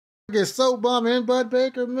Get soap bomb and Bud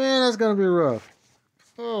Baker, man, that's gonna be rough.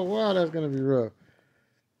 Oh wow, that's gonna be rough.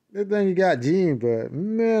 Good thing you got Gene, but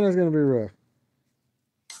man, that's gonna be rough.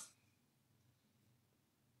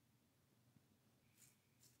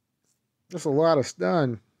 That's a lot of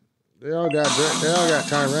stun. They all got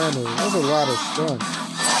Tyrannus. That's a lot of stun.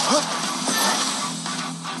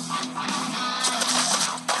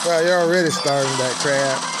 Wow, you're already starting that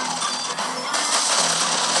crap.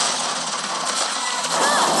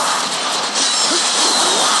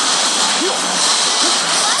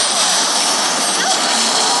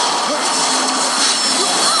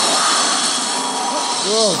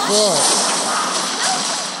 Oh, fuck.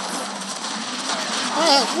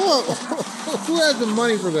 Who has the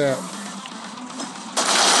money for that?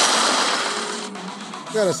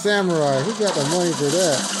 Got a samurai. Who got the money for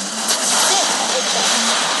that?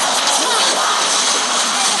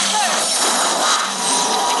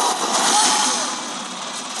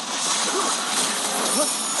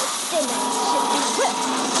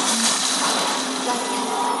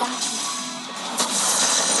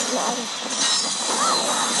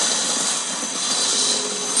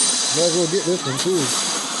 Might as well get this one too.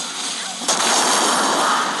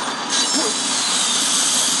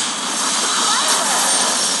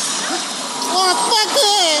 Oh, fuck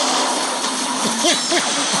it!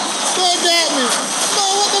 They got me! No,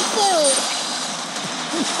 what the fuck?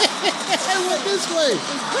 I went this way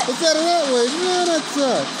instead of that way. Man, that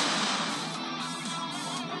sucks.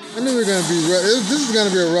 I knew we were gonna be rough. This is gonna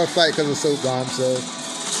be a rough fight because of Soap Bomb, so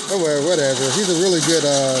oh well, whatever. He's a really good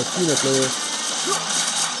Cena player.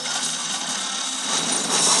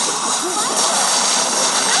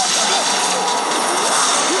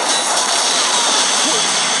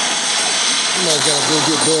 Somebody's gotta go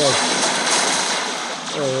get Bud.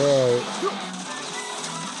 Alright.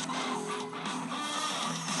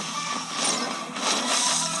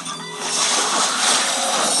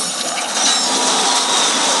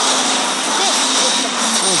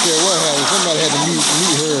 What happened? Somebody had to meet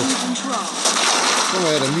her.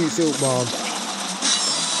 Somebody had to meet Soap Bomb.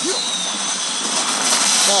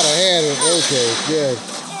 Thought I had it. Okay, good.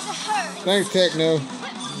 Thanks, Techno.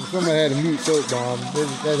 Somebody had to meet Soap Bomb.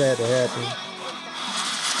 That had to happen.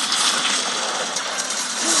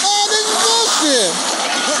 Oh, this is bullshit!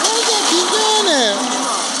 Why do you keep doing that?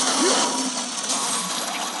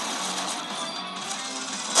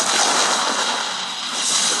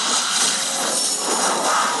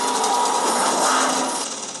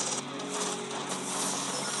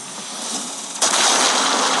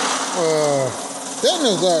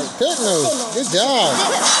 Techno, good job.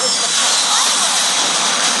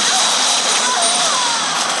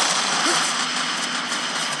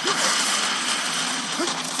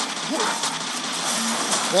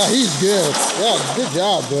 Yeah, he's good. Yeah, good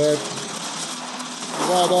job, bud.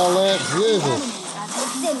 Got all that Jesus.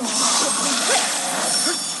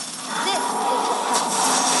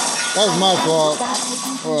 That was my fault.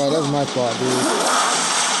 Oh, that was my fault, dude.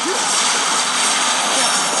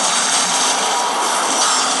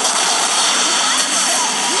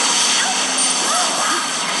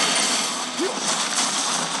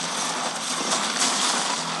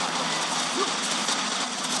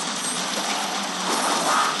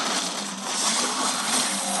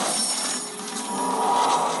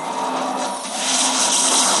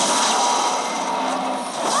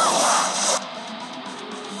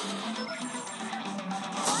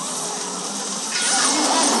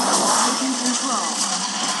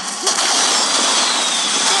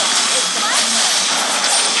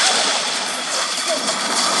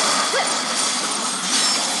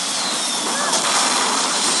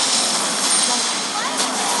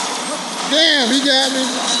 Damn, he got me.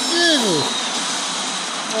 Jesus.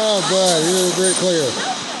 Oh, bud, you're a great player.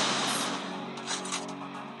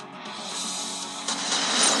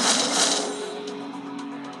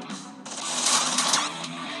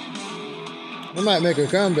 We might make a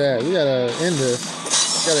comeback. We gotta end this.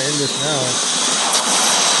 We gotta end this now.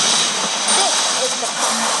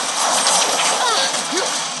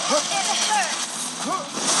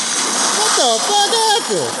 What the fuck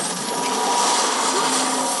happened?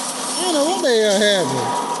 I don't know what the hell happened.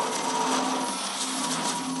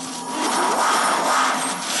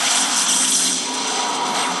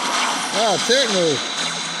 Wow, Techno.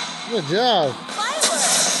 Good job.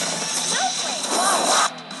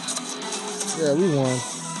 Yeah, we won.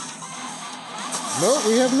 Nope,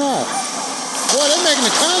 we have not. Boy, they're making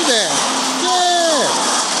a comeback. Yeah.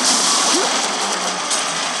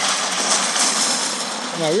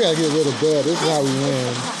 Now we gotta get rid of Bud. This is how we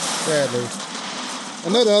win, sadly. I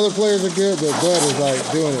know the other players are good, but Bud is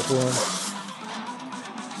like doing it for him.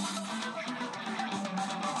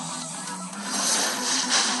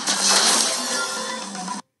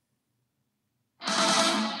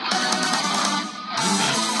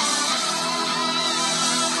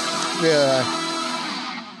 Yeah.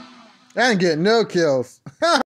 I didn't get no kills.